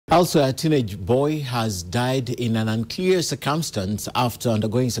Also, a teenage boy has died in an unclear circumstance after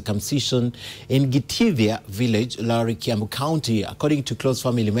undergoing circumcision in Gitithia village, Lari, Kiambu County. According to close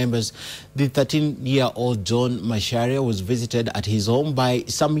family members, the 13-year-old John Macharia was visited at his home by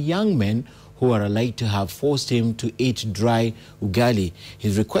some young men who are alleged to have forced him to eat dry ugali.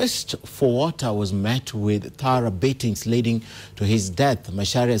 His request for water was met with thorough beatings leading to his death.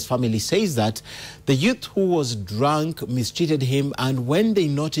 Macharia's family says that the youth who was drunk mistreated him, and when they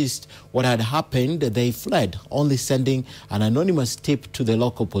noticed what had happened, they fled, only sending an anonymous tip to the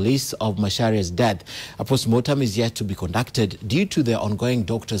local police of Macharia's death. A postmortem is yet to be conducted due to the ongoing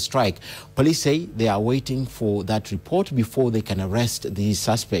doctor strike. Police say they are waiting for that report before they can arrest these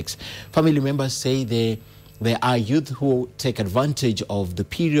suspects. Family members say there are youth who take advantage of the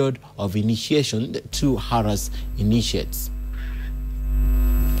period of initiation to harass initiates.